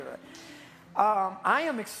I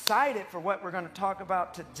am excited for what we're going to talk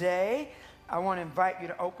about today. I want to invite you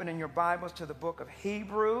to open in your Bibles to the book of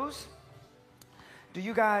Hebrews. Do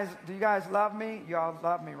you guys love me? Y'all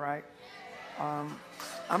love me, right? I'm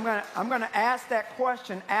gonna ask that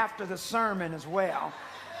question after the sermon as well.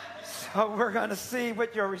 So we're going to see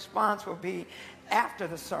what your response will be after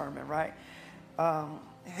the sermon, right?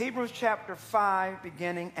 Hebrews chapter 5,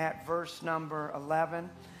 beginning at verse number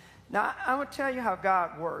 11. Now, I want to tell you how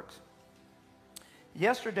God works.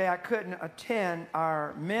 Yesterday, I couldn't attend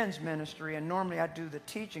our men's ministry, and normally I do the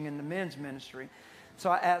teaching in the men's ministry. So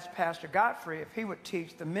I asked Pastor Godfrey if he would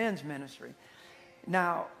teach the men's ministry.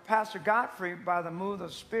 Now, Pastor Godfrey, by the move of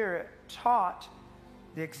the Spirit, taught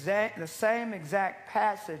the same exact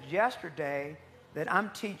passage yesterday that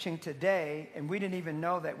I'm teaching today, and we didn't even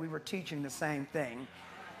know that we were teaching the same thing.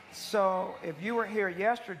 So if you were here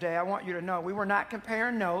yesterday, I want you to know we were not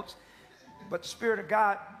comparing notes, but the Spirit of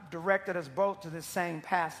God directed us both to the same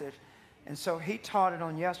passage. And so he taught it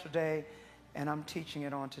on yesterday, and I'm teaching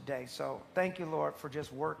it on today. So thank you, Lord, for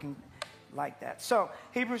just working like that. So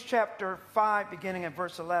Hebrews chapter 5, beginning at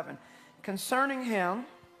verse 11. Concerning him,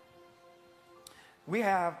 we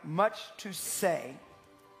have much to say,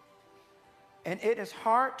 and it is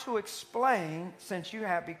hard to explain since you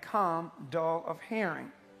have become dull of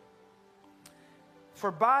hearing.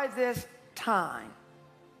 For by this time,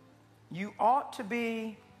 you ought to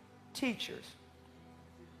be teachers.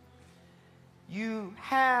 You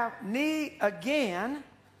have need again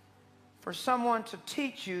for someone to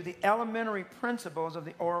teach you the elementary principles of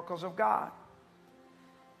the oracles of God.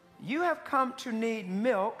 You have come to need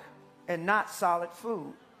milk and not solid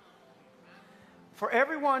food. For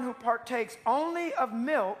everyone who partakes only of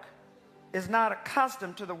milk is not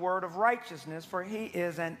accustomed to the word of righteousness, for he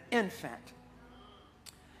is an infant.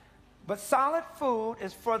 But solid food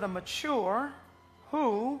is for the mature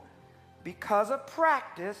who, because of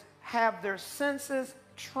practice, have their senses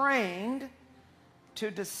trained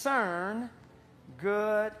to discern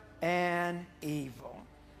good and evil.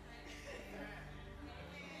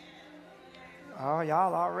 Oh,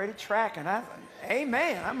 y'all already tracking.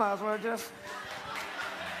 Amen. I might as well just...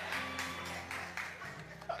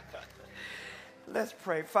 Let's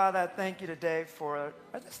pray. Father, I thank you today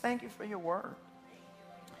I just thank you for your word.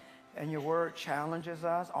 And your word challenges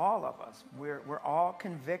us, all of us. We're all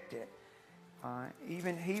convicted.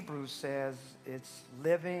 Even Hebrews says it's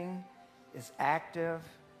living, it's active,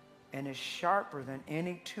 and it's sharper than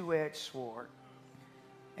any two-edged sword.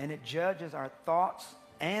 And it judges our thoughts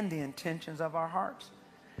and the intentions of our hearts.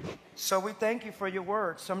 So we thank you for your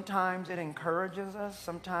word. Sometimes it encourages us,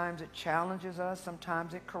 sometimes it challenges us,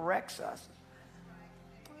 sometimes it corrects us.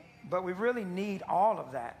 But we really need all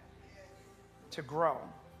of that to grow.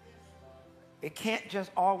 It can't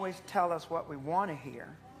just always tell us what we want to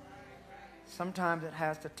hear. Sometimes it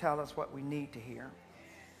has to tell us what we need to hear.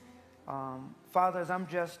 Father, as I'm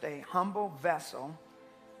just a humble vessel,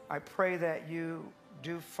 I pray that you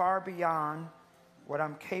do far beyond what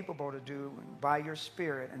I'm capable to do by your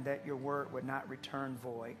Spirit, and that your word would not return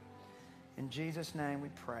void. In Jesus' name we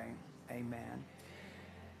pray. Amen.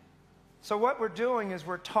 So what we're doing is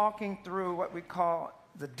we're talking through what we call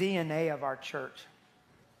the DNA of our church.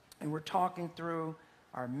 And we're talking through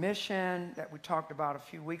our mission that we talked about a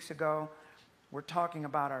few weeks ago. We're talking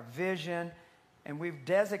about our vision. And we've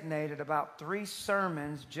designated about 3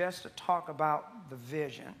 sermons just to talk about the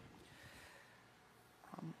vision.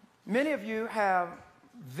 Many of you have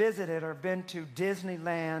visited or been to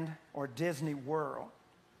Disneyland or Disney World.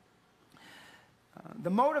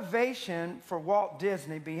 The motivation for Walt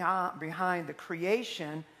Disney behind the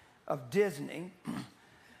creation of Disney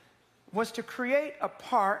was to create a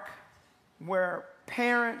park where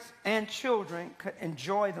parents and children could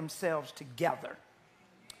enjoy themselves together.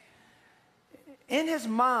 In his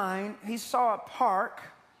mind, he saw a park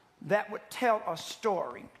that would tell a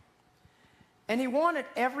story. And he wanted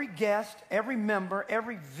every guest, every member,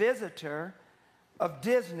 every visitor of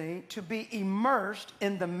Disney to be immersed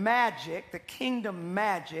in the magic, the kingdom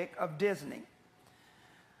magic of Disney.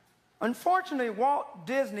 Unfortunately, Walt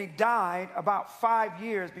Disney died about 5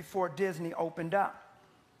 years before Disney opened up.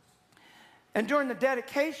 And during the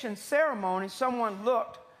dedication ceremony, someone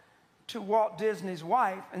looked to Walt Disney's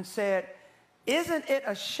wife and said, "Isn't it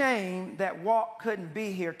a shame that Walt couldn't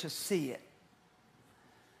be here to see it?"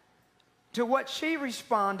 To what she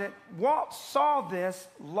responded, "Walt saw this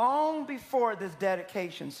long before this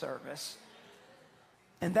dedication service,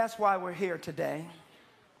 and that's why we're here today."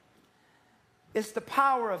 It's the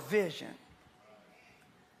power of vision.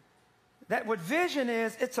 That what vision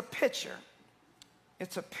is, it's a picture.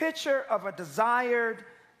 It's a picture of a desired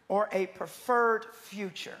or a preferred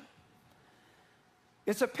future.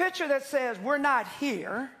 It's a picture that says we're not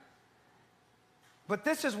here, but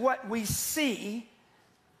this is what we see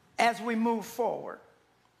as we move forward.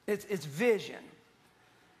 It's vision.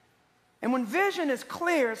 And when vision is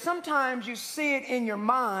clear, sometimes you see it in your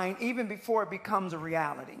mind even before it becomes a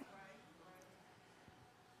reality.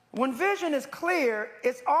 When vision is clear,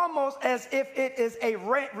 it's almost as if it is a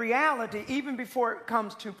reality even before it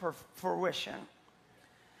comes to fruition.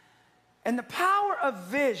 And the power of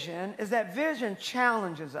vision is that vision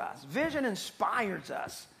challenges us. Vision inspires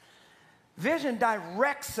us. Vision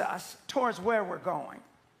directs us towards where we're going.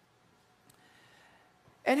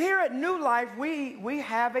 And here at New Life, we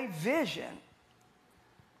have a vision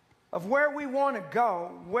of where we want to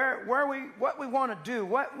go, what we want to do,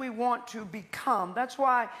 what we want to become. That's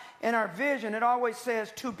why in our vision, it always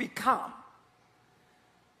says to become.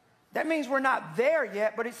 That means we're not there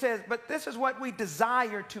yet, but it says, but this is what we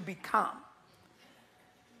desire to become.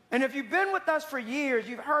 And if you've been with us for years,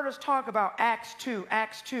 you've heard us talk about Acts 2,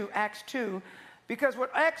 Acts 2, Acts 2, because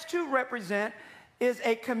what Acts 2 represents is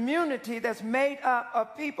a community that's made up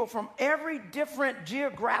of people from every different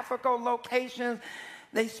geographical locations.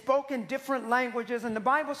 They spoke in different languages, and the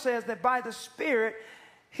Bible says that by the Spirit,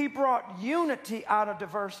 He brought unity out of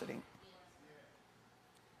diversity.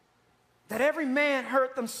 That every man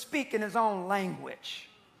heard them speak in his own language.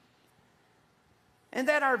 And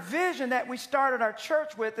that our vision that we started our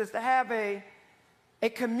church with is to have a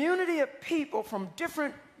community of people from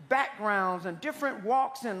different backgrounds and different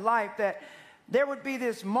walks in life, that there would be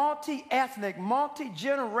this multi-ethnic,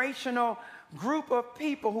 multi-generational group of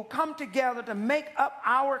people who come together to make up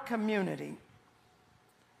our community.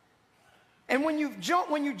 And when you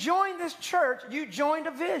join this church, you joined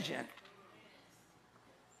a vision.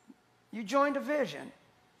 You joined a vision.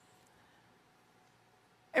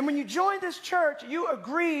 And when you joined this church, you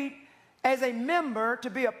agreed as a member to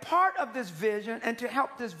be a part of this vision and to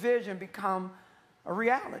help this vision become a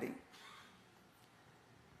reality.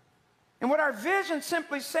 And what our vision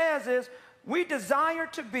simply says is we desire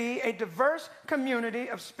to be a diverse community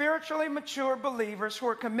of spiritually mature believers who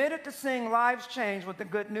are committed to seeing lives change with the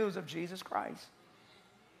good news of Jesus Christ.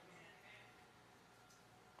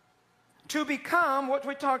 To become, what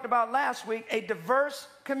we talked about last week, a diverse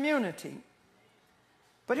community.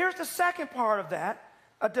 But here's the second part of that.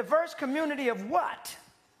 A diverse community of what?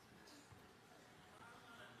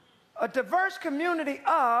 A diverse community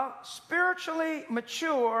of spiritually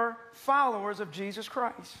mature followers of Jesus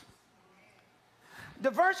Christ.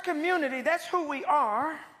 Diverse community, that's who we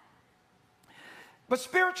are. But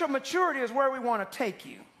spiritual maturity is where we want to take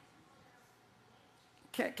you.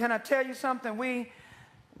 Can I tell you something? We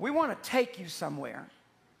want to take you somewhere.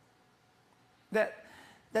 That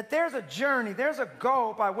there's a journey, there's a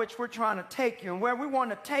goal by which we're trying to take you. And where we want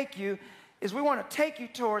to take you is we want to take you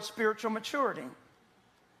towards spiritual maturity.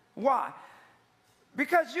 Why?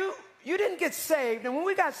 Because you didn't get saved. And when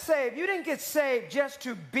we got saved, you didn't get saved just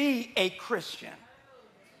to be a Christian.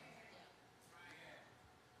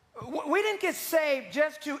 We didn't get saved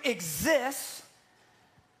just to exist,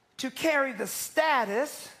 to carry the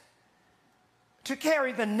status, to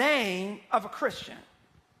carry the name of a Christian.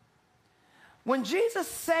 When Jesus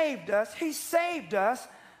saved us, He saved us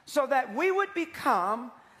so that we would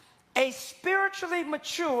become a spiritually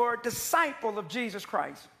mature disciple of Jesus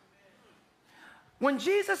Christ. When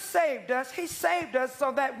Jesus saved us, He saved us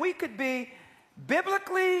so that we could be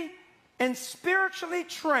biblically and spiritually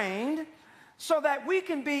trained, so that we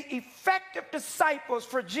can be effective disciples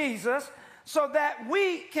for Jesus, so that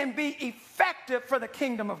we can be effective for the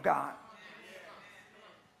kingdom of God.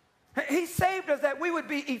 He saved us that we would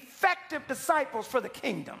be effective disciples for the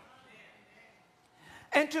kingdom.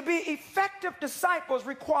 And to be effective disciples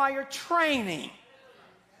require training.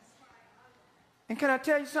 And can I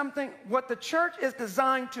tell you something? What the church is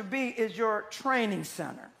designed to be is your training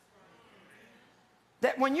center.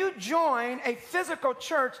 That when you join a physical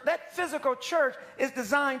church, that physical church is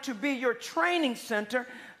designed to be your training center,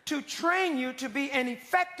 to train you to be an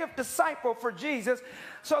effective disciple for Jesus,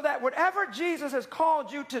 so that whatever Jesus has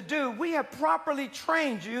called you to do, we have properly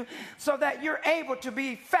trained you so that you're able to be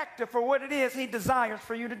effective for what it is He desires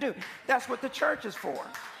for you to do. That's what the church is for,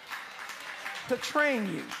 to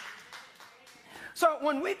train you. So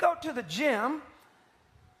when we go to the gym,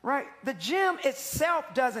 right, the gym itself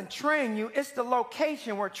doesn't train you. It's the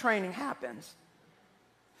location where training happens.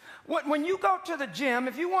 When you go to the gym,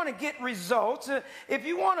 if you want to get results, if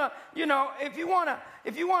you want to,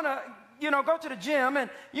 go to the gym and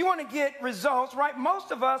you want to get results, right?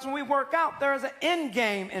 Most of us, when we work out, there's an end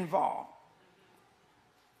game involved.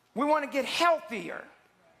 We want to get healthier.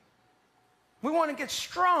 We want to get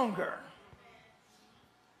stronger.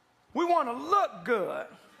 We want to look good.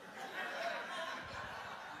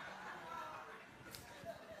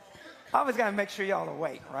 I always got to make sure y'all are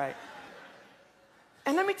awake, right?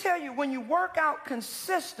 And let me tell you, when you work out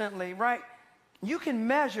consistently, right, you can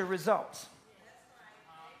measure results.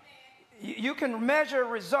 You can measure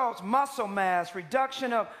results, muscle mass,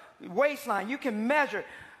 reduction of waistline. You can measure.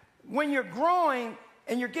 When you're growing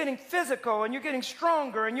and you're getting physical and you're getting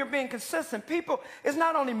stronger and you're being consistent, people, it's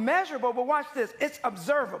not only measurable, but watch this, it's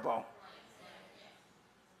observable.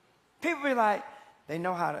 People be like, they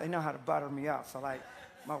know how to butter me up. So like,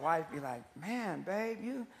 my wife be like, man, babe,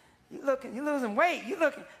 you losing weight. You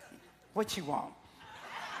looking, what you want?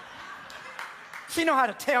 She know how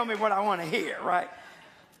to tell me what I want to hear, right?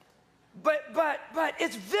 But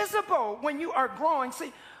it's visible when you are growing.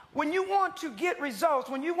 See, when you want to get results,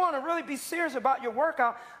 when you want to really be serious about your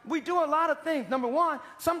workout, we do a lot of things. Number one,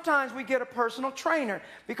 sometimes we get a personal trainer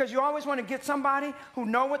because you always want to get somebody who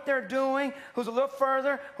know what they're doing, who's a little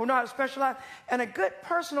further, who know how to specialize. And a good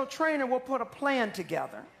personal trainer will put a plan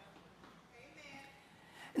together.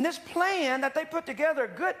 And this plan that they put together, a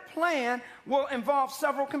good plan, will involve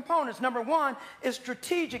several components. Number one is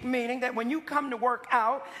strategic, meaning that when you come to work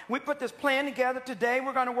out, we put this plan together. Today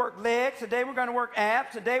we're going to work legs. Today we're going to work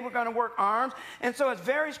abs. Today we're going to work arms. And so it's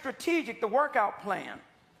very strategic, the workout plan.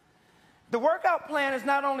 The workout plan is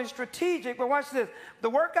not only strategic, but watch this. The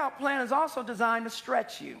workout plan is also designed to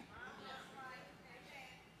stretch you.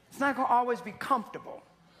 It's not going to always be comfortable.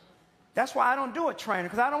 That's why I don't do a trainer,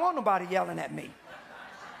 because I don't want nobody yelling at me.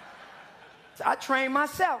 I train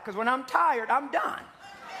myself because when I'm tired, I'm done.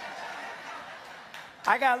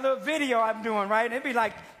 I got a little video I'm doing, right? It'd be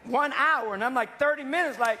like 1 hour, and I'm like 30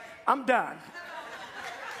 minutes, like, I'm done.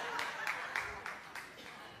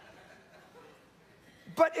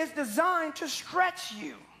 But it's designed to stretch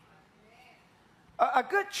you. A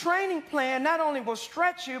good training plan not only will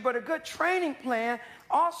stretch you, but a good training plan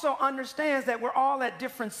also understands that we're all at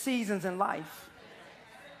different seasons in life.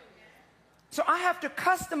 So I have to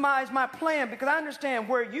customize my plan because I understand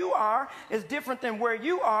where you are is different than where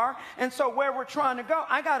you are. And so where we're trying to go,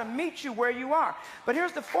 I got to meet you where you are. But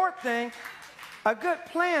here's the fourth thing. A good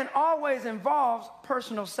plan always involves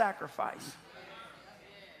personal sacrifice.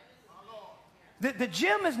 The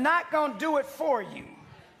gym is not going to do it for you.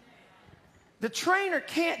 The trainer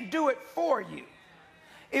can't do it for you.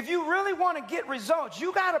 If you really want to get results,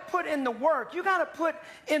 you got to put in the work. You got to put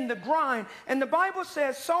in the grind. And the Bible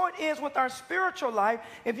says, so it is with our spiritual life.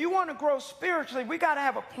 If you want to grow spiritually, we got to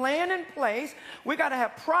have a plan in place. We got to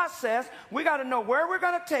have process. We got to know where we're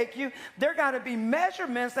going to take you. There got to be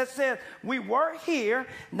measurements that says we were here,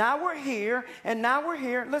 now we're here, and now we're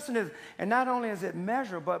here. Listen to this. And not only is it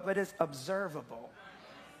measurable, but it's observable.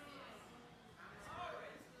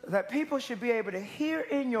 That people should be able to hear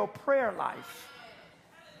in your prayer life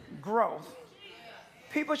growth.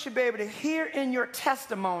 People should be able to hear in your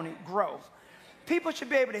testimony growth. People should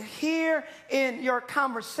be able to hear in your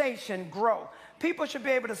conversation growth. People should be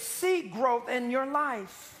able to see growth in your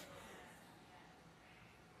life.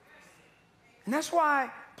 And that's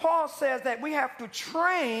why Paul says that we have to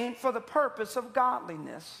train for the purpose of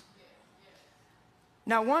godliness.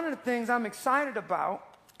 Now, one of the things I'm excited about,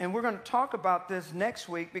 and we're going to talk about this next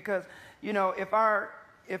week because, you know, if our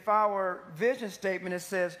vision statement, it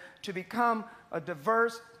says to become a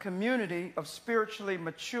diverse community of spiritually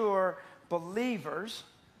mature believers,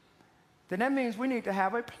 then that means we need to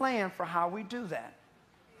have a plan for how we do that.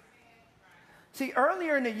 See,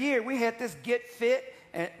 earlier in the year, we had this Get Fit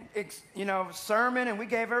and, sermon, and we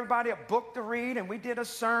gave everybody a book to read, and we did a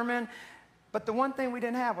sermon. But the one thing we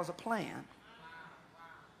didn't have was a plan.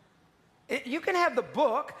 You can have the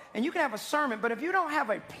book, and you can have a sermon, but if you don't have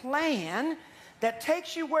a plan that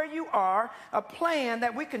takes you where you are, a plan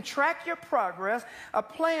that we can track your progress, a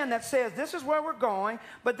plan that says this is where we're going,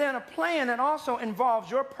 but then a plan that also involves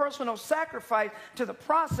your personal sacrifice to the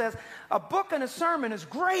process. A book and a sermon is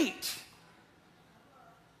great,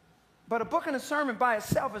 but a book and a sermon by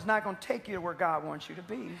itself is not going to take you to where God wants you to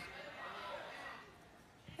be.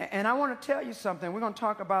 And I want to tell you something. We're going to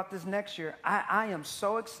talk about this next year. I am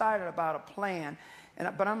so excited about a plan,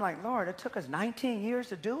 but I'm like, Lord, it took us 19 years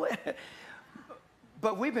to do it.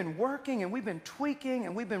 But we've been working and we've been tweaking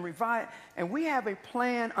and we've been revising, and we have a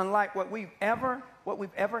plan unlike what we've ever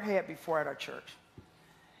had before at our church.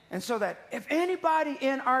 And so that if anybody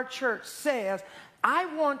in our church says, I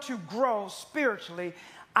want to grow spiritually,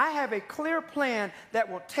 I have a clear plan that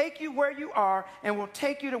will take you where you are and will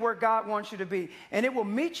take you to where God wants you to be. And it will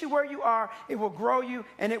meet you where you are, it will grow you,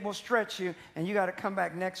 and it will stretch you. And you got to come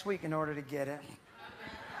back next week in order to get it.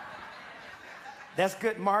 That's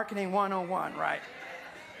good marketing 101, right?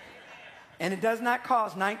 And it does not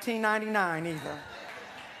cost $19.99 either.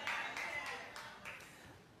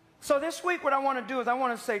 So this week what I want to do is I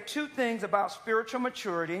want to say two things about spiritual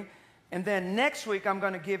maturity. And then next week I'm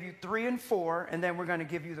going to give you 3 and 4. And then we're going to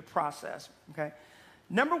give you the process. Okay.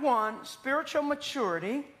 Number one, spiritual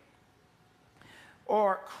maturity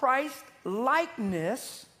or Christ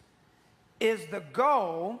likeness is the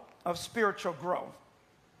goal of spiritual growth.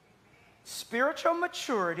 Spiritual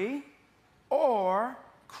maturity or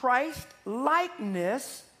Christ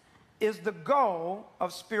likeness is the goal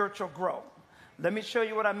of spiritual growth. Let me show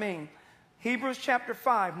you what I mean. Hebrews chapter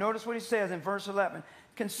 5, notice what he says in verse 11.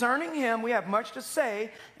 Concerning him we have much to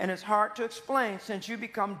say, and it's hard to explain since you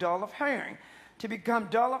become dull of hearing. To become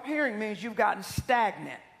dull of hearing means you've gotten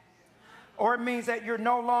stagnant. Or it means that you're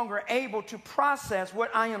no longer able to process what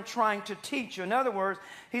I am trying to teach you. In other words,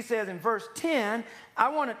 he says in verse 10, I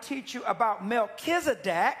want to teach you about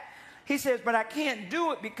Melchizedek. He says, but I can't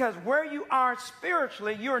do it because where you are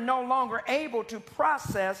spiritually, you're no longer able to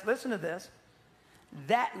process, listen to this,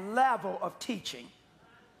 that level of teaching.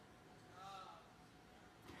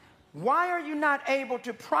 Why are you not able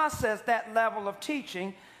to process that level of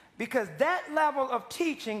teaching? Because that level of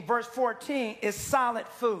teaching, verse 14, is solid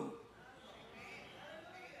food.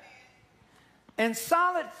 And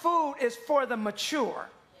solid food is for the mature.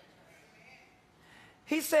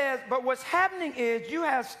 He says, but what's happening is you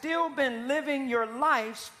have still been living your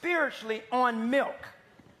life spiritually on milk.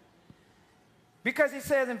 Because he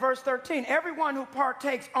says in verse 13, everyone who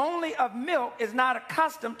partakes only of milk is not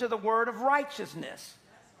accustomed to the word of righteousness.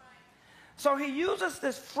 So he uses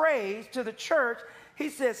this phrase to the church. He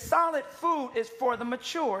says solid food is for the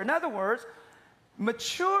mature. In other words,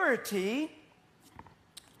 maturity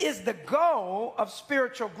is the goal of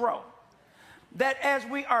spiritual growth. That as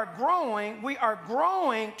we are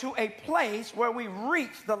growing to a place where we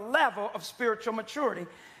reach the level of spiritual maturity.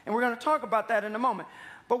 And we're going to talk about that in a moment.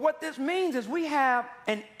 But what this means is we have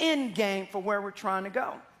an end game for where we're trying to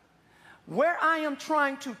go. Where I am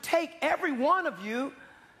trying to take every one of you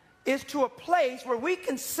is to a place where we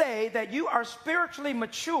can say that you are spiritually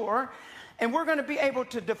mature, and we're going to be able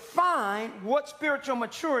to define what spiritual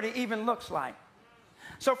maturity even looks like.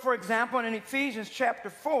 So, for example, in Ephesians chapter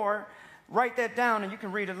 4, write that down and you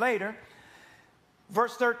can read it later.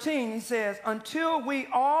 Verse 13, he says, until we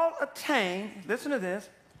all attain, listen to this,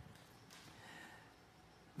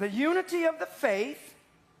 the unity of the faith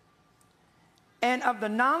and of the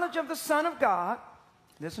knowledge of the Son of God,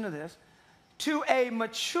 listen to this, to a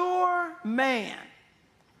mature man.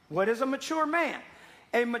 What is a mature man?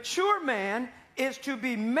 A mature man is to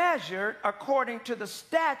be measured according to the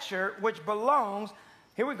stature which belongs,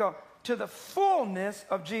 here we go, to the fullness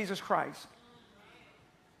of Jesus Christ.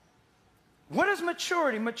 What is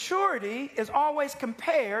maturity? Maturity is always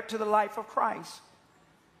compared to the life of Christ.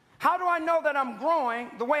 How do I know that I'm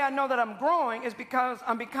growing? The way I know that I'm growing is because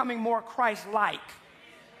I'm becoming more Christ-like.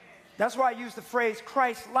 That's why I use the phrase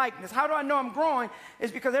Christ-likeness. How do I know I'm growing?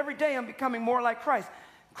 Is because every day I'm becoming more like Christ.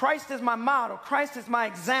 Christ is my model. Christ is my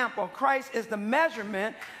example. Christ is the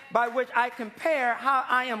measurement by which I compare how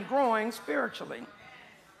I am growing spiritually.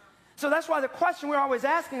 So that's why the question we're always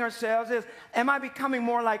asking ourselves is, am I becoming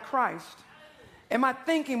more like Christ? Am I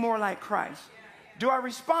thinking more like Christ? Do I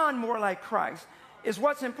respond more like Christ? Is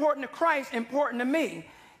what's important to Christ important to me?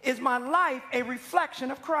 Is my life a reflection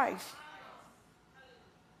of Christ?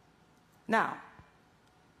 Now,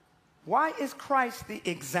 why is Christ the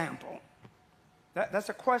example? That's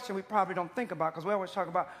a question we probably don't think about because we always talk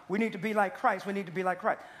about we need to be like Christ, we need to be like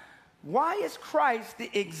Christ. Why is Christ the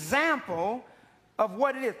example of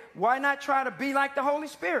what it is? Why not try to be like the Holy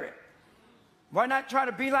Spirit? Why not try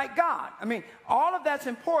to be like God? I mean, all of that's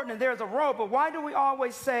important and there's a role, but why do we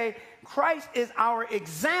always say Christ is our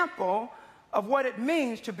example of what it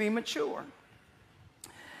means to be mature?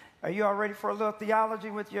 Are you all ready for a little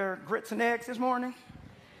theology with your grits and eggs this morning?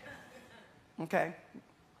 Okay,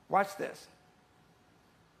 watch this.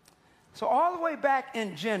 So all the way back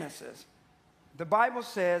in Genesis, the Bible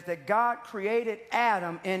says that God created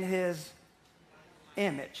Adam in his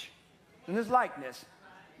image, in his likeness,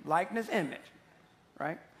 image,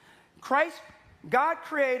 right? God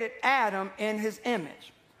created Adam in his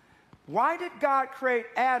image. Why did God create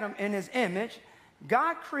Adam in his image?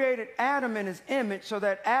 God created Adam in his image so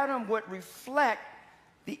that Adam would reflect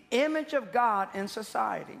the image of God in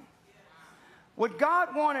society. What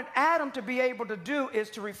God wanted Adam to be able to do is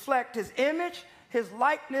to reflect his image, his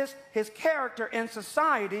likeness, his character in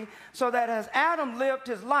society, so that as Adam lived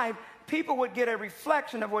his life, people would get a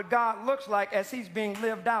reflection of what God looks like as he's being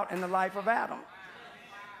lived out in the life of Adam.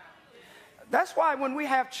 That's why when we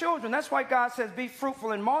have children, that's why God says be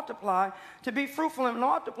fruitful and multiply. To be fruitful and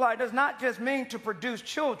multiply does not just mean to produce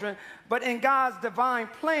children, but in God's divine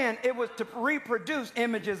plan, it was to reproduce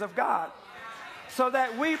images of God, so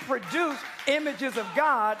that we produce images of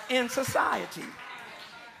God in society.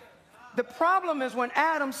 The problem is when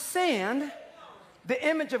Adam sinned, the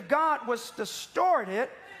image of God was distorted,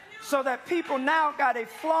 so that people now got a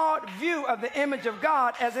flawed view of the image of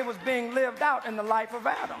God as it was being lived out in the life of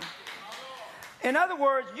Adam. In other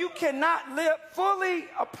words, you cannot live fully,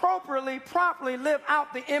 appropriately, properly live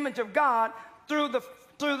out the image of God through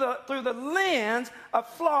the lens of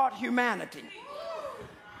flawed humanity.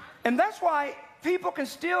 And that's why people can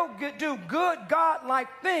still do good God-like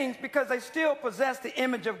things, because they still possess the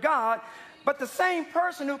image of God. But the same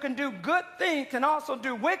person who can do good things can also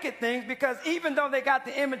do wicked things, because even though they got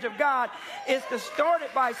the image of God, it's distorted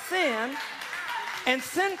by sin, and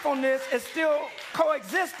sinfulness is still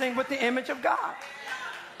coexisting with the image of God.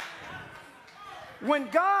 When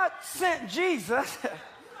God sent Jesus,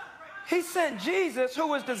 he sent Jesus, who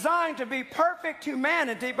was designed to be perfect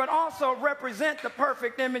humanity, but also represent the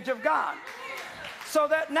perfect image of God. So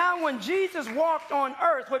that now when Jesus walked on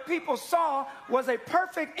earth, what people saw was a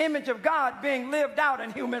perfect image of God being lived out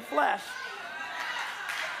in human flesh.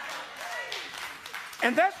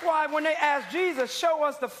 And that's why when they asked Jesus, show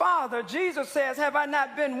us the Father, Jesus says, have I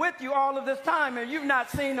not been with you all of this time and you've not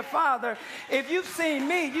seen the Father? If you've seen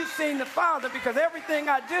me, you've seen the Father, because everything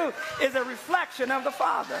I do is a reflection of the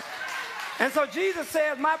Father. And so Jesus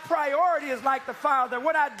says, my priority is like the Father.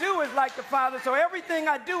 What I do is like the Father, so everything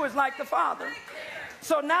I do is like the Father.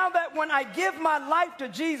 So now that when I give my life to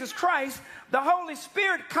Jesus Christ, the Holy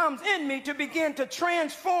Spirit comes in me to begin to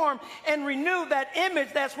transform and renew that image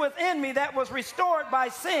that's within me that was restored by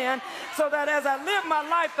sin, so that as I live my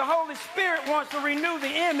life, the Holy Spirit wants to renew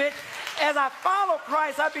the image. As I follow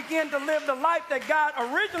Christ, I begin to live the life that God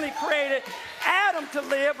originally created Adam to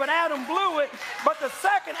live, but Adam blew it. But the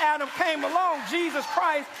second Adam came along, Jesus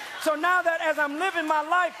Christ. So now that as I'm living my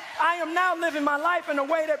life, I am now living my life in a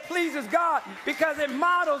way that pleases God, because it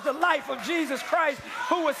models the life of Jesus Christ,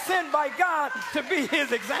 who was sent by God to be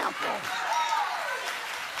his example.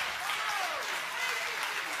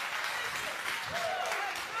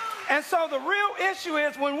 And so the real issue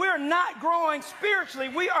is when we're not growing spiritually,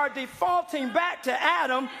 we are defaulting back to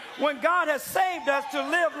Adam when God has saved us to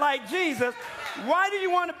live like Jesus. Why do you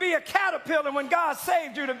want to be a caterpillar when God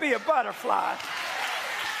saved you to be a butterfly?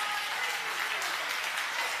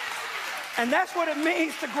 And that's what it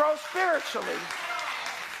means to grow spiritually.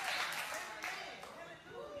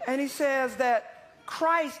 And he says that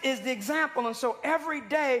Christ is the example. And so every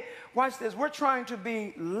day, watch this, we're trying to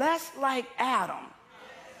be less like Adam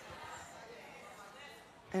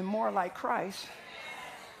and more like Christ,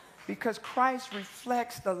 because Christ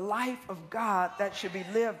reflects the life of God that should be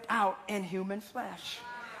lived out in human flesh.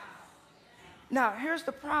 Now, here's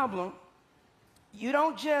the problem. You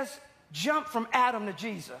don't just jump from Adam to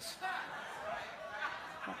Jesus.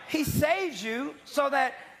 He saves you so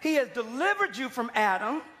that he has delivered you from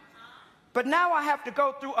Adam, but now I have to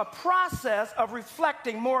go through a process of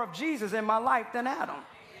reflecting more of Jesus in my life than Adam.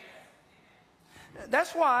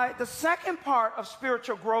 That's why the second part of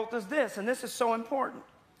spiritual growth is this, and this is so important,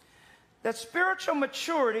 that spiritual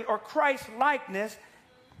maturity or Christ-likeness,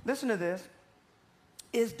 listen to this,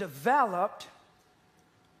 is developed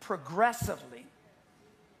progressively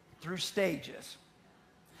through stages.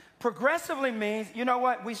 Progressively means, you know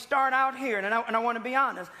what, we start out here, and I want to be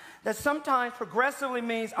honest, that sometimes progressively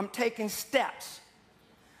means I'm taking steps.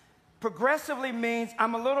 Progressively means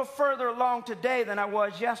I'm a little further along today than I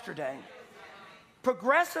was yesterday.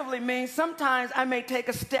 Progressively means sometimes I may take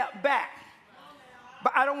a step back,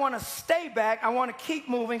 but I don't want to stay back. I want to keep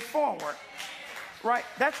moving forward, right?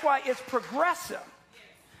 That's why it's progressive.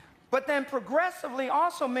 But then progressively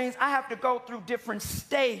also means I have to go through different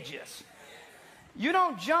stages. You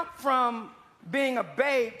don't jump from being a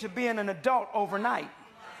babe to being an adult overnight.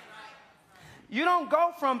 You don't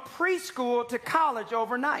go from preschool to college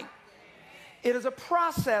overnight. It is a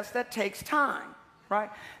process that takes time. Right?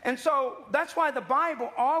 And so that's why the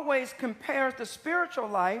Bible always compares the spiritual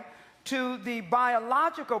life to the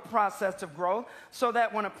biological process of growth, so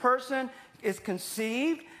that when a person is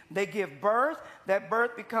conceived, they give birth, that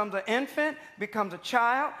birth becomes an infant, becomes a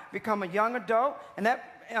child, becomes a young adult, and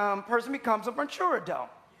that person becomes a mature adult.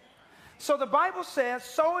 So the Bible says,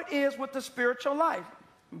 so it is with the spiritual life.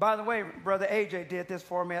 And by the way, Brother AJ did this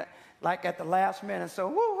for me like at the last minute, so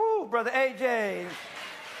woo-hoo, Brother AJ.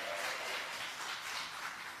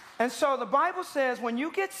 And so the Bible says when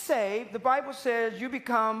you get saved, the Bible says you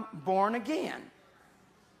become born again.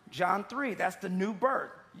 John 3, that's the new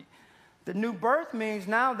birth. The new birth means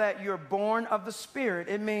now that you're born of the Spirit.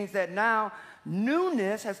 It means that now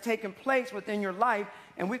newness has taken place within your life,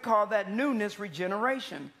 and we call that newness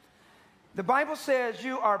regeneration. The Bible says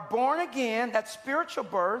you are born again, that's spiritual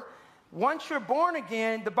birth. Once you're born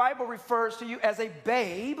again, the Bible refers to you as a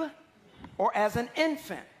babe or as an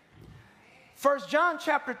infant. 1 John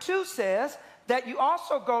chapter 2 says that you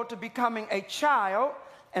also go to becoming a child,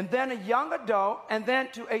 and then a young adult, and then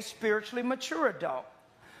to a spiritually mature adult.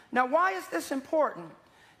 Now, why is this important?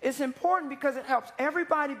 It's important because it helps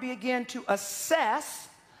everybody begin to assess,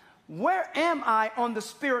 where am I on the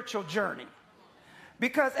spiritual journey?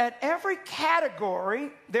 Because at every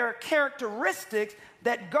category, there are characteristics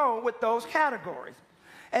that go with those categories.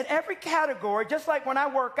 At every category, just like when I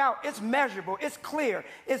work out, it's measurable, it's clear,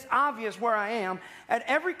 it's obvious where I am. At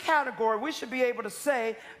every category, we should be able to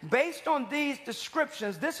say, based on these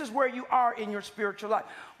descriptions, this is where you are in your spiritual life.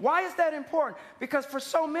 Why is that important? Because for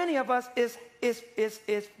so many of us, it's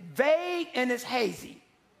vague and it's hazy.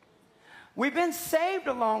 We've been saved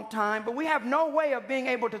a long time, but we have no way of being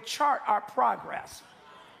able to chart our progress.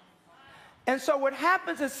 And so what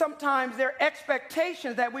happens is sometimes there are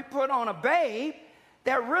expectations that we put on a babe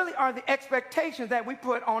that really are the expectations that we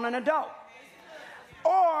put on an adult.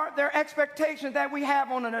 Or there are expectations that we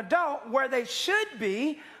have on an adult where they should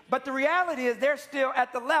be, but the reality is they're still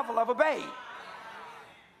at the level of a babe.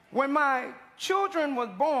 When my children was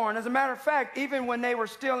born, as a matter of fact, even when they were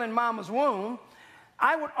still in mama's womb,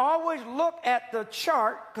 I would always look at the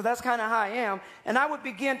chart, because that's kind of how I am, and I would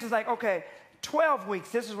begin to like, okay, 12 weeks,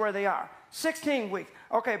 this is where they are. 16 weeks.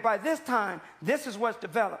 Okay, by this time, this is what's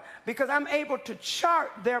developed. Because I'm able to chart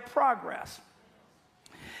their progress.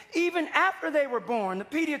 Even after they were born, the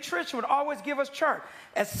pediatrician would always give us chart.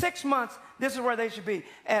 At 6 months, this is where they should be.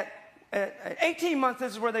 At 18 months,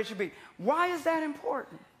 this is where they should be. Why is that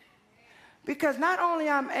important? Because not only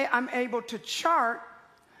I'm able to chart,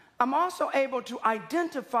 I'm also able to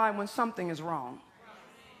identify when something is wrong.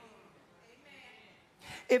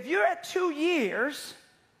 If you're at 2 years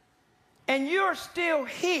and you're still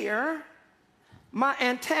here, my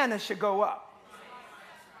antenna should go up.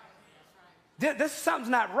 Something's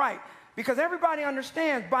not right, because everybody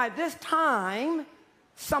understands by this time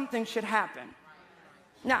something should happen.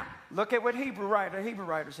 Now, look at what the Hebrew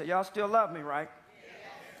writer said. Y'all still love me, right?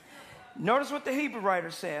 Notice what the Hebrew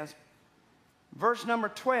writer says. Verse number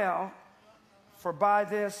 12, for by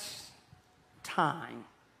this time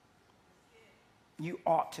you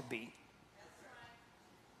ought to be.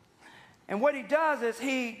 And what he does is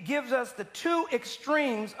he gives us the two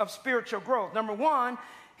extremes of spiritual growth. Number one,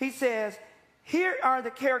 he says, here are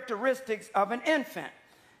the characteristics of an infant.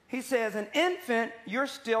 He says, an infant, you're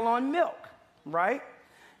still on milk, right?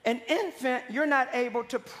 An infant, you're not able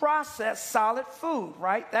to process solid food,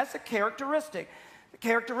 right? That's a characteristic. The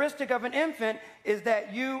characteristic of an infant is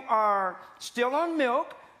that you are still on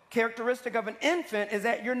milk. Characteristic of an infant is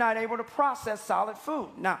that you're not able to process solid food.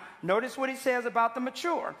 Now, notice what he says about the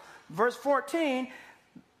mature. Verse 14,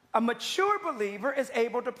 a mature believer is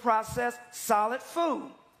able to process solid food.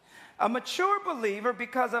 A mature believer,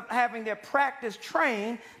 because of having their practice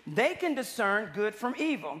trained, they can discern good from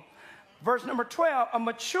evil. Verse number 12, a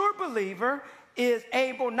mature believer is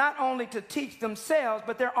able not only to teach themselves,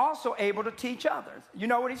 but they're also able to teach others. You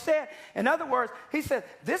know what he said? In other words, he said,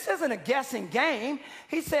 this isn't a guessing game.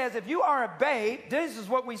 He says, if you are a babe, this is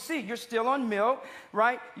what we see. You're still on milk,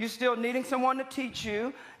 right? You're still needing someone to teach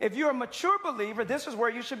you. If you're a mature believer, this is where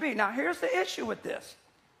you should be. Now, here's the issue with this.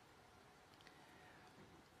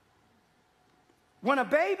 When a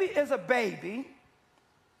baby is a baby,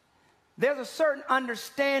 there's a certain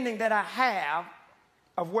understanding that I have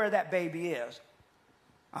of where that baby is.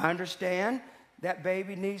 I understand that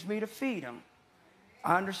baby needs me to feed him.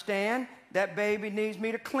 I understand that baby needs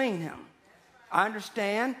me to clean him. I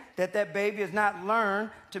understand that that baby has not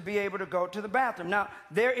learned to be able to go to the bathroom. Now,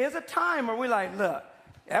 there is a time where we're like, look,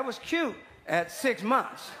 that was cute at 6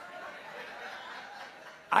 months.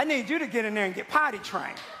 I need you to get in there and get potty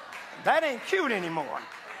trained. That ain't cute anymore.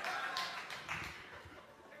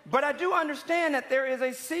 But I do understand that there is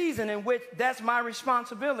a season in which that's my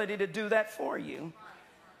responsibility to do that for you.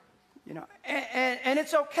 You know, and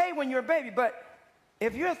it's okay when you're a baby, but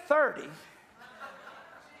if you're 30,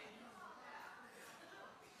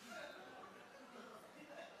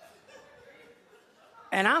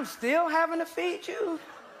 and I'm still having to feed you,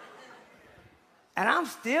 and I'm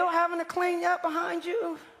still having to clean you up behind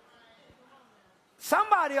you,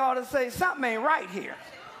 somebody ought to say something ain't right here.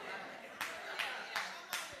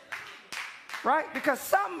 Right? Because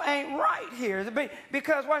something ain't right here.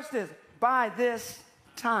 Because, watch this, by this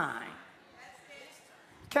time.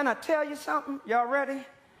 Can I tell you something? Y'all ready?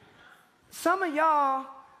 Some of y'all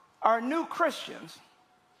are new Christians.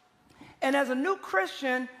 And as a new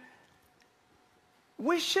Christian,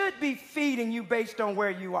 we should be feeding you based on where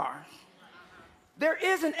you are. There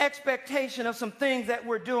is an expectation of some things that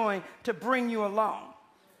we're doing to bring you along.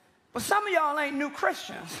 But some of y'all ain't new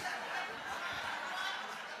Christians.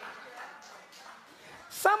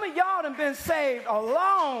 Some of y'all have been saved a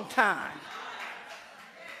long time.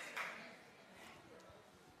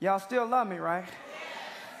 Y'all still love me, right?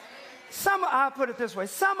 I'll put it this way.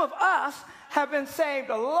 Some of us have been saved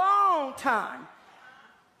a long time,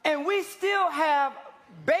 and we still have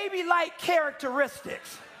baby-like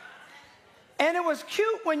characteristics. And it was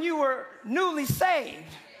cute when you were newly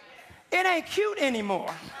saved. It ain't cute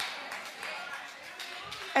anymore.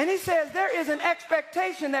 And he says there is an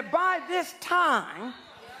expectation that by this time,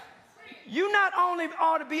 you not only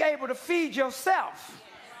ought to be able to feed yourself,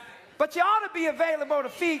 but you ought to be available to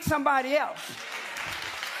feed somebody else.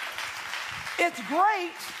 It's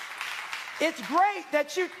great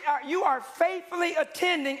that you are faithfully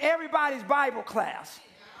attending everybody's Bible class.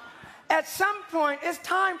 At some point, it's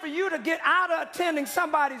time for you to get out of attending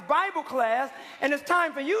somebody's Bible class, and it's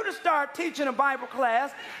time for you to start teaching a Bible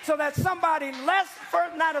class so that somebody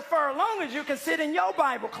not as far along as you can sit in your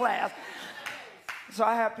Bible class. So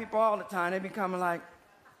I have people all the time, they be coming like,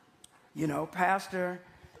 Pastor,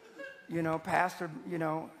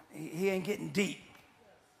 he ain't getting deep.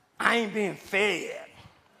 I ain't being fed.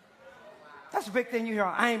 That's a big thing you hear.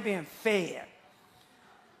 I ain't being fed.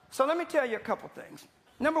 So let me tell you a couple things.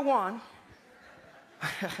 Number one,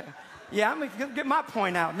 I'm going to get my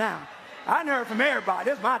point out now. I done heard from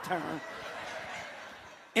everybody. It's my turn.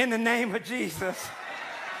 In the name of Jesus.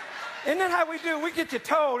 Isn't that how we do? We get you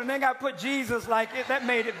told and then got to put Jesus like it. That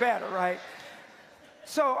made it better, right?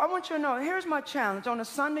 So I want you to know, here's my challenge. On a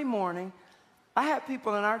Sunday morning, I have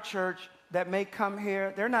people in our church that may come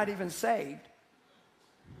here. They're not even saved.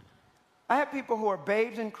 I have people who are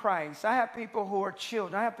babes in Christ. I have people who are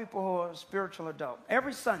children. I have people who are spiritual adults.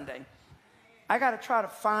 Every Sunday, I got to try to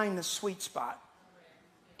find the sweet spot.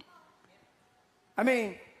 I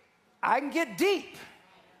mean, I can get deep.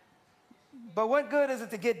 But what good is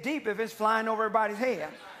it to get deep if it's flying over everybody's head?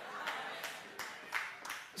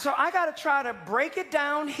 So I got to try to break it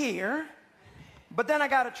down here, but then I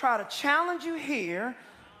got to try to challenge you here.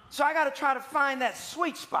 So I got to try to find that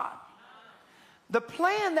sweet spot. The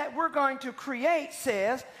plan that we're going to create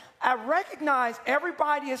says, I recognize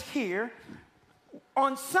everybody is here.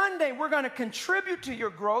 On Sunday, we're going to contribute to your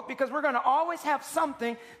growth because we're going to always have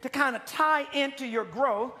something to kind of tie into your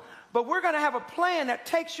growth. But we're going to have a plan that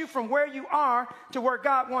takes you from where you are to where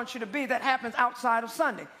God wants you to be that happens outside of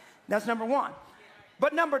Sunday. That's number one.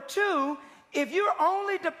 But number two, if you're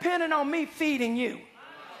only dependent on me feeding you,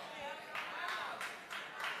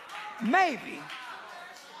 maybe,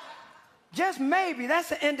 just maybe,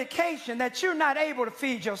 that's an indication that you're not able to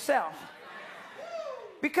feed yourself.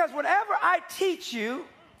 Because whatever I teach you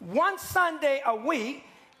one Sunday a week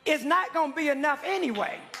is not going to be enough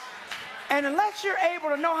anyway. And unless you're able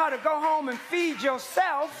to know how to go home and feed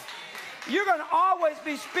yourself, you're going to always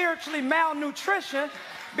be spiritually malnutrition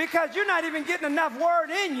because you're not even getting enough word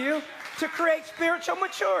in you to create spiritual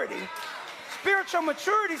maturity. Spiritual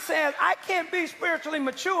maturity says I can't be spiritually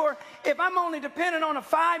mature if I'm only dependent on a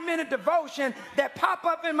 5-minute devotion that pop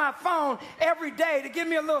up in my phone every day to give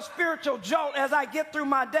me a little spiritual jolt as I get through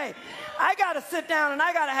my day. I got to sit down and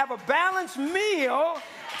I got to have a balanced meal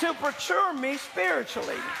to mature me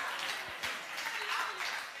spiritually.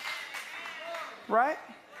 Right?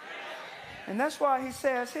 And that's why he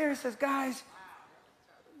says here, he says, guys,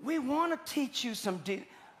 we want to teach you some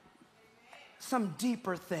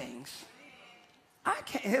deeper things.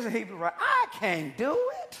 Here's a Hebrew, right? I can't do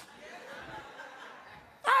it.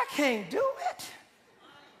 I can't do it.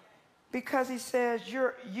 Because he says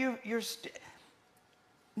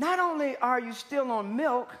not only are you still on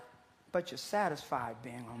milk, but you're satisfied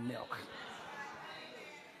being on milk.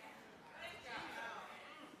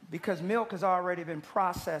 Because milk has already been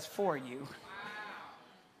processed for you.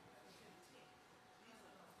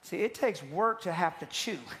 See, it takes work to have to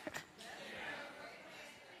chew.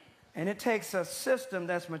 And it takes a system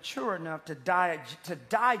that's mature enough to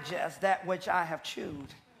digest that which I have chewed.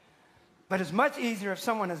 But it's much easier if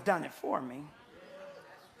someone has done it for me.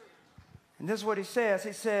 And this is what he says.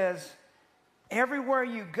 He says, everywhere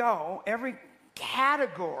you go, every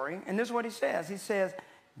category, and this is what he says. He says,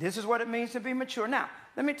 this is what it means to be mature. Now,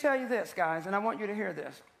 let me tell you this, guys, and I want you to hear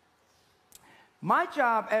this. My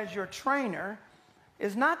job as your trainer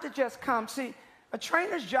is not to just come. See, a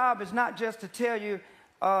trainer's job is not just to tell you,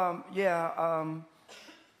 you're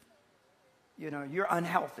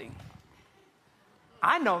unhealthy.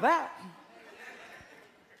 I know that.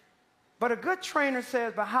 But a good trainer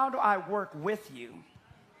says, but how do I work with you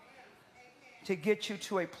to get you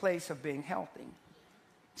to a place of being healthy?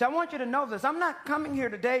 So I want you to know this. I'm not coming here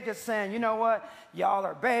today just saying, you know what, y'all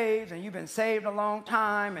are babes and you've been saved a long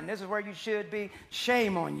time and this is where you should be.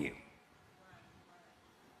 Shame on you.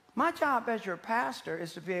 My job as your pastor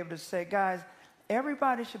is to be able to say, guys,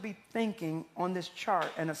 everybody should be thinking on this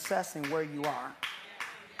chart and assessing where you are.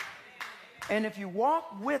 And if you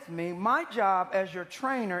walk with me, my job as your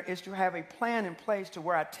trainer is to have a plan in place to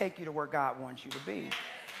where I take you to where God wants you to be.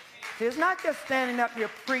 See, it's not just standing up here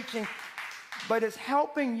preaching, but it's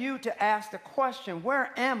helping you to ask the question,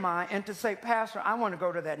 where am I? And to say, Pastor, I want to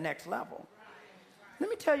go to that next level. Let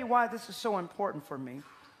me tell you why this is so important for me.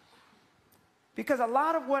 Because a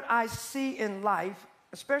lot of what I see in life,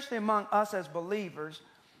 especially among us as believers,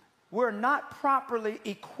 we're not properly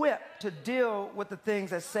equipped to deal with the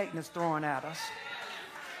things that Satan is throwing at us.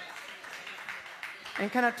 And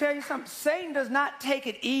can I tell you something? Satan does not take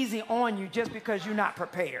it easy on you just because you're not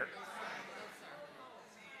prepared.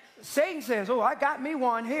 Satan says, oh, I got me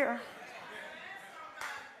one here.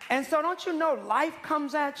 And so don't you know life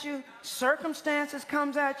comes at you, circumstances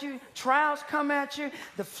comes at you, trials come at you,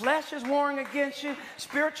 the flesh is warring against you,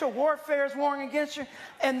 spiritual warfare is warring against you.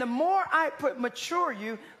 And the more I mature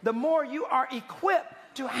you, the more you are equipped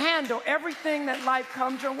to handle everything that life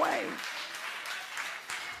comes your way.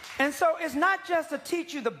 And so it's not just to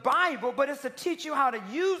teach you the Bible, but it's to teach you how to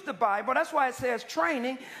use the Bible. That's why it says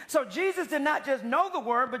training. So Jesus did not just know the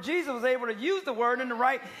word, but Jesus was able to use the word and to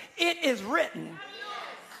write, it is written.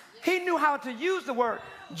 He knew how to use the word.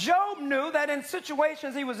 Job knew that in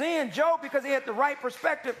situations he was in, Job, because he had the right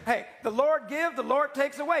perspective, hey, the Lord gives, the Lord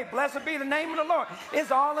takes away. Blessed be the name of the Lord.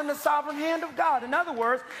 It's all in the sovereign hand of God. In other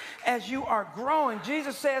words, as you are growing,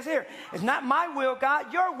 Jesus says here, it's not my will,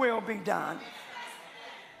 God, your will be done.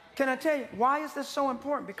 Can I tell you, why is this so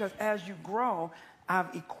important? Because as you grow,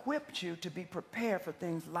 I've equipped you to be prepared for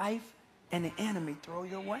things life and the enemy throw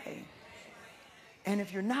your way. And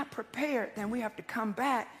if you're not prepared, then we have to come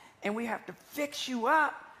back and we have to fix you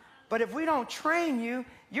up. But if we don't train you,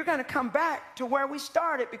 you're going to come back to where we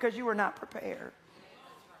started because you were not prepared.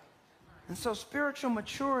 And so spiritual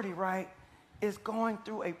maturity, right, is going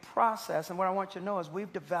through a process. And what I want you to know is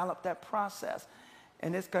we've developed that process.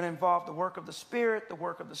 And it's going to involve the work of the Spirit, the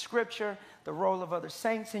work of the Scripture, the role of other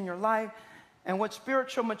saints in your life. And what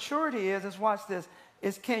spiritual maturity is watch this,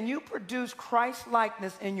 is can you produce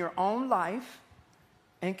Christ-likeness in your own life?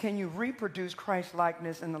 And can you reproduce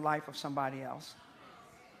Christ-likeness in the life of somebody else?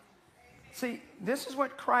 See, this is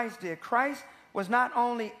what Christ did. Christ was not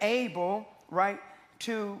only able, right,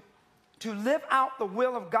 to live out the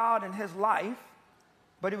will of God in his life,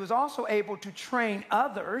 but he was also able to train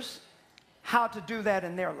others how to do that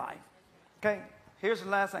in their life. Okay, here's the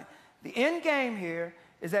last thing. The end game here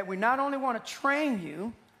is that we not only want to train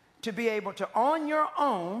you to be able to, on your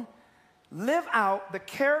own, live out the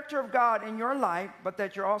character of God in your life, but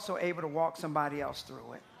that you're also able to walk somebody else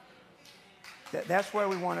through it. That's where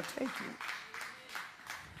we want to take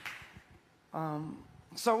you.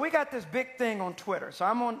 So we got this big thing on Twitter. So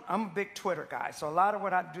I'm a big Twitter guy. So a lot of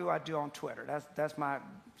what I do on Twitter. That's my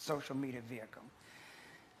social media vehicle.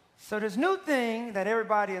 So this new thing that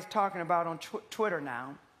everybody is talking about on Twitter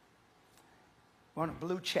now, want a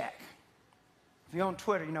blue check. If you're on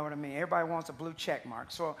Twitter, you know what I mean. Everybody wants a blue check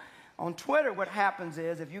mark. So on Twitter, what happens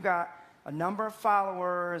is if you got a number of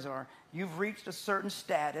followers or you've reached a certain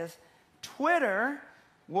status, Twitter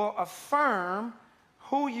will affirm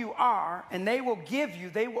who you are, and they will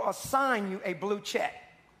assign you a blue check.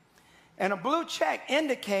 And a blue check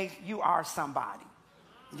indicates you are somebody.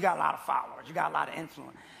 You got a lot of followers. You got a lot of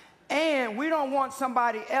influence. And we don't want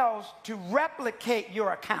somebody else to replicate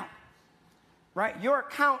your account, right? Your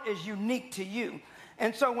account is unique to you.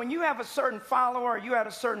 And so when you have a certain follower, you at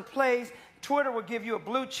a certain place, Twitter will give you a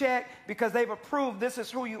blue check because they've approved this is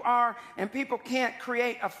who you are, and people can't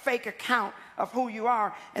create a fake account of who you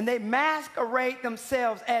are, and they masquerade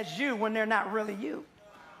themselves as you when they're not really you.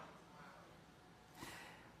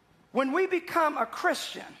 When we become a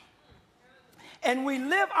Christian and we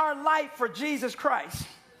live our life for Jesus Christ,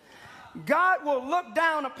 God will look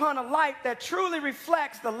down upon a life that truly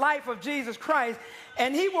reflects the life of Jesus Christ,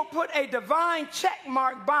 and he will put a divine check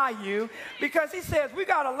mark by you because he says we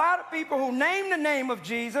got a lot of people who name the name of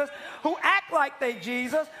Jesus, who act like they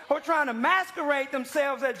Jesus, who are trying to masquerade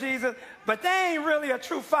themselves as Jesus, but they ain't really a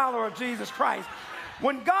true follower of Jesus Christ.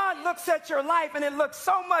 When God looks at your life and it looks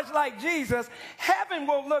so much like Jesus, heaven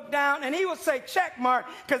will look down and he will say check mark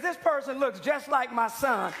because this person looks just like my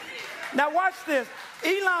son. Now watch this.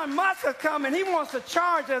 Elon Musk has come and he wants to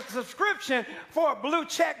charge a subscription for a blue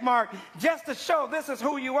check mark just to show this is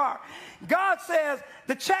who you are. God says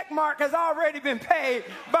the check mark has already been paid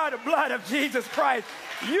by the blood of Jesus Christ.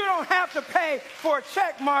 You don't have to pay for a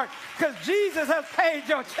check mark because Jesus has paid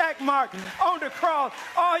your check mark on the cross.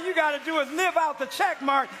 All you got to do is live out the check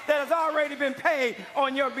mark that has already been paid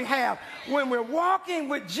on your behalf. When we're walking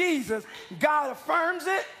with Jesus, God affirms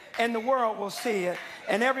it, and the world will see it,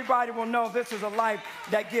 and everybody will know this is a life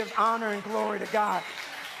that gives honor and glory to God.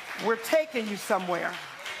 We're taking you somewhere.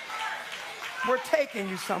 We're taking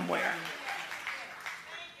you somewhere.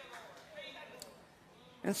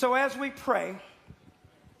 And so as we pray,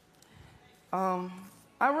 I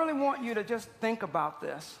really want you to just think about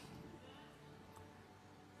this.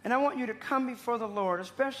 And I want you to come before the Lord,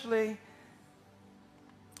 especially,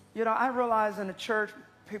 I realize in the church,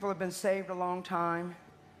 people have been saved a long time.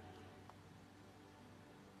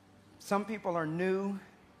 Some people are new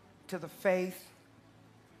to the faith.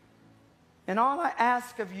 And all I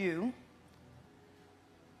ask of you,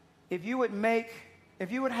 if you would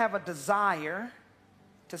have a desire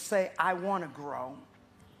to say, I want to grow.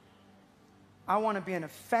 I want to be an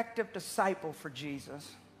effective disciple for Jesus.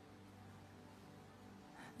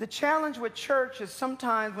 The challenge with church is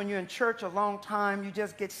sometimes when you're in church a long time, you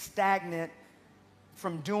just get stagnant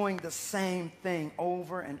from doing the same thing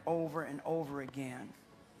over and over and over again.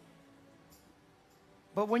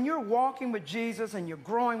 But when you're walking with Jesus and you're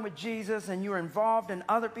growing with Jesus and you're involved in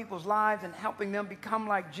other people's lives and helping them become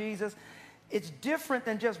like Jesus, it's different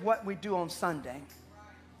than just what we do on Sunday.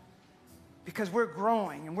 Because we're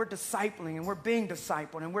growing and we're discipling and we're being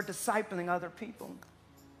discipled and we're discipling other people.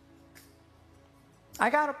 I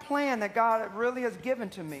got a plan that God really has given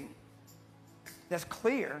to me that's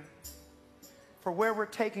clear for where we're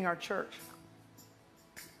taking our church.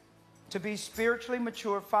 To be spiritually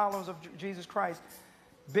mature followers of Jesus Christ.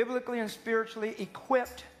 Biblically and spiritually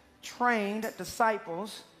equipped, trained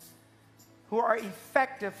disciples who are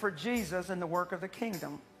effective for Jesus in the work of the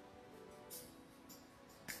kingdom.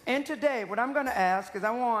 And today, what I'm going to ask is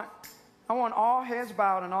I want all heads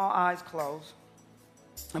bowed and all eyes closed.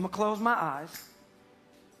 I'm going to close my eyes.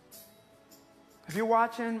 If you're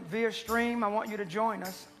watching via stream, I want you to join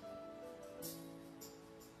us.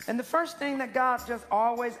 And the first thing that God just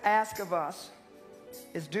always asks of us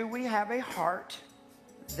is, do we have a heart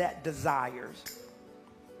that desires?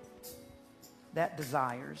 That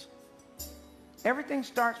desires. Everything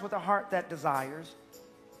starts with a heart that desires.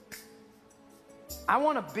 I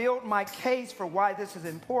want to build my case for why this is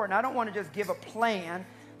important. I don't want to just give a plan.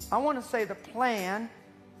 I want to say the plan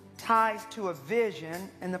ties to a vision,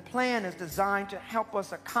 and the plan is designed to help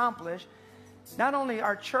us accomplish not only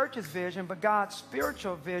our church's vision, but God's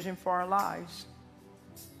spiritual vision for our lives.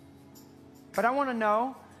 But I want to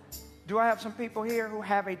know, do I have some people here who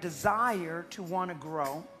have a desire to want to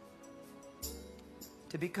grow,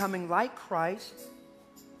 to becoming like Christ,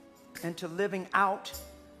 and to living out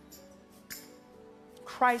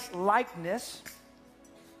Christ-likeness,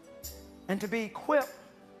 and to be equipped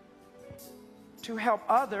to help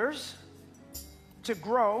others to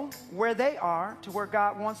grow where they are to where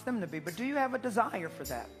God wants them to be? But do you have a desire for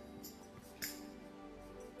that?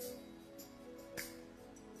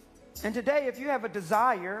 And today, if you have a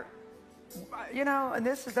desire, and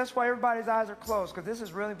that's why everybody's eyes are closed, because this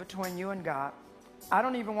is really between you and God. I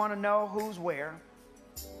don't even want to know who's where.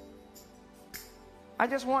 I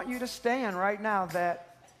just want you to stand right now that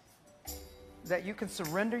you can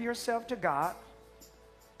surrender yourself to God,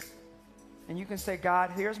 and you can say,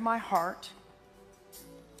 God, here's my heart.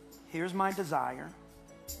 Here's my desire.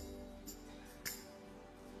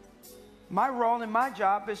 My role and my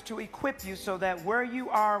job is to equip you so that where you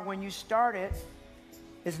are when you started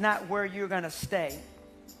is not where you're going to stay.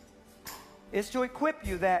 It's to equip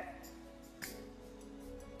you that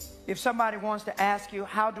if somebody wants to ask you,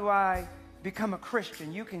 how do I become a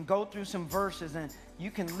Christian? You can go through some verses and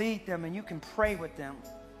you can lead them and you can pray with them.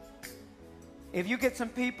 If you get some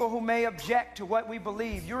people who may object to what we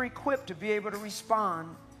believe, you're equipped to be able to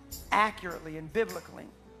respond accurately and biblically.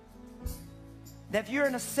 That if you're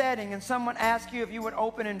in a setting and someone asks you if you would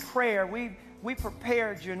open in prayer, we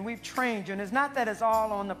prepared you and we've trained you. And it's not that it's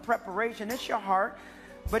all on the preparation, it's your heart.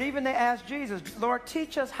 But even they asked Jesus, Lord,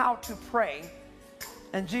 teach us how to pray.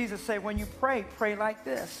 And Jesus said, when you pray, pray like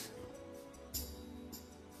this.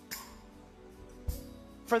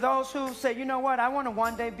 For those who say, you know what, I want to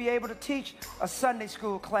one day be able to teach a Sunday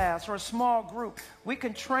school class or a small group, we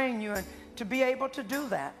can train you to be able to do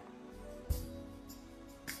that.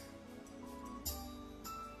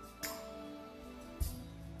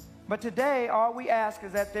 But today, all we ask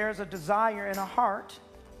is that there's a desire in a heart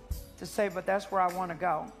to say, but that's where I want to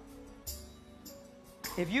go.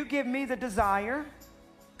 If you give me the desire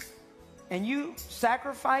and you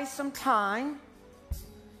sacrifice some time,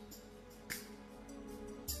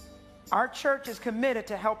 our church is committed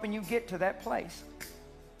to helping you get to that place.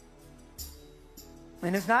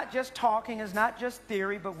 And it's not just talking, it's not just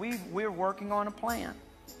theory, but we're working on a plan.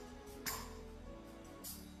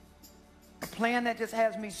 A plan that just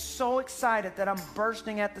has me so excited that I'm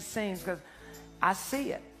bursting at the seams because I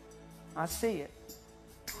see it. I see it.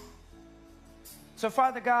 So,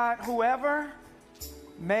 Father God, whoever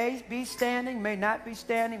may be standing, may not be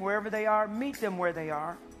standing, wherever they are, meet them where they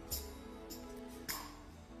are.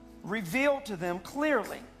 Reveal to them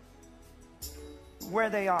clearly where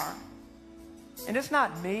they are. And it's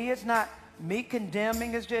not me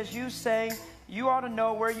condemning, it's just you saying you ought to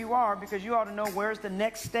know where you are because you ought to know where's the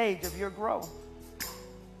next stage of your growth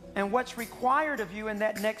and what's required of you in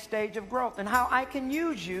that next stage of growth and how I can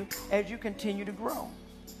use you as you continue to grow.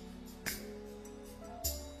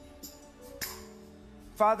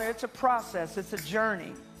 Father, it's a process, it's a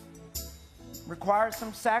journey. Requires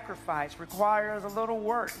some sacrifice, requires a little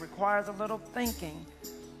work, requires a little thinking,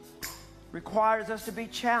 requires us to be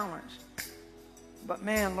challenged. But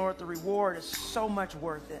man, Lord, the reward is so much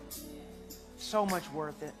worth it. So much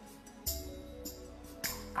worth it.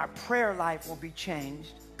 Our prayer life will be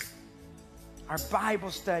changed. Our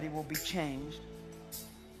Bible study will be changed.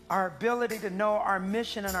 Our ability to know our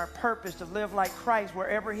mission and our purpose to live like Christ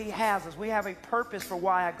wherever He has us. We have a purpose for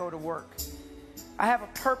why I go to work. I have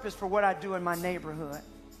a purpose for what I do in my neighborhood.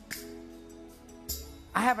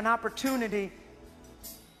 I have an opportunity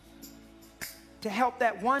to help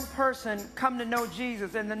that one person come to know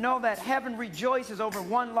Jesus and to know that heaven rejoices over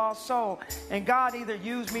one lost soul. And God either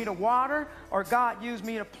used me to water or God used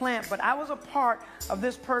me to plant. But I was a part of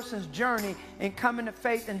this person's journey in coming to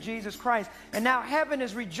faith in Jesus Christ. And now heaven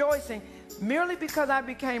is rejoicing merely because I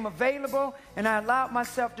became available and I allowed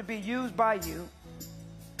myself to be used by you.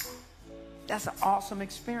 That's an awesome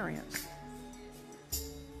experience.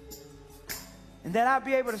 And that I'll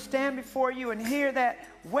be able to stand before you and hear that,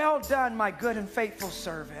 well done, my good and faithful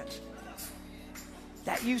servant.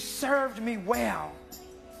 That you served me well.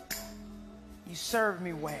 You served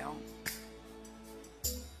me well.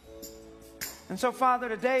 And so, Father,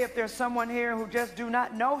 today, if there's someone here who just do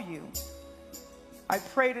not know you, I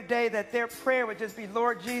pray today that their prayer would just be,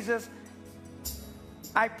 Lord Jesus,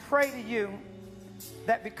 I pray to you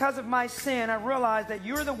that because of my sin, I realize that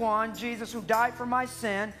you're the one, Jesus, who died for my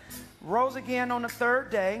sin, rose again on the third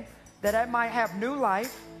day, that I might have new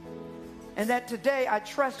life, and that today I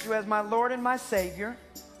trust you as my Lord and my Savior.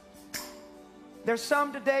 There's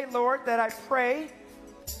some today, Lord, that I pray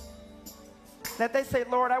that they say,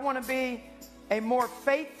 Lord, I want to be a more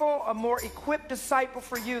faithful, a more equipped disciple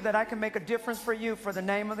for you, that I can make a difference for you for the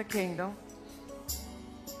name of the kingdom.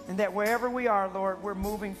 And that wherever we are, Lord, we're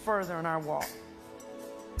moving further in our walk.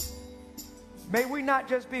 May we not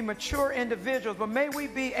just be mature individuals, but may we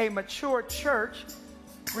be a mature church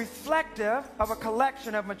reflective of a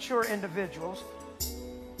collection of mature individuals.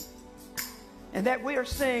 And that we are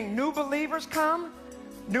seeing new believers come,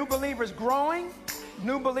 new believers growing,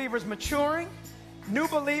 new believers maturing, new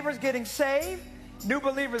believers getting saved, new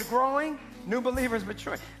believers growing, new believers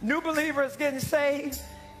maturing, new believers getting saved,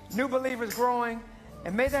 new believers growing.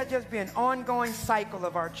 And may that just be an ongoing cycle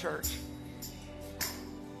of our church.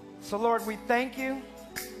 So, Lord, we thank you,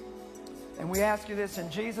 and we ask you this in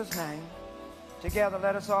Jesus' name. Together,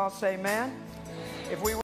 let us all say amen. If we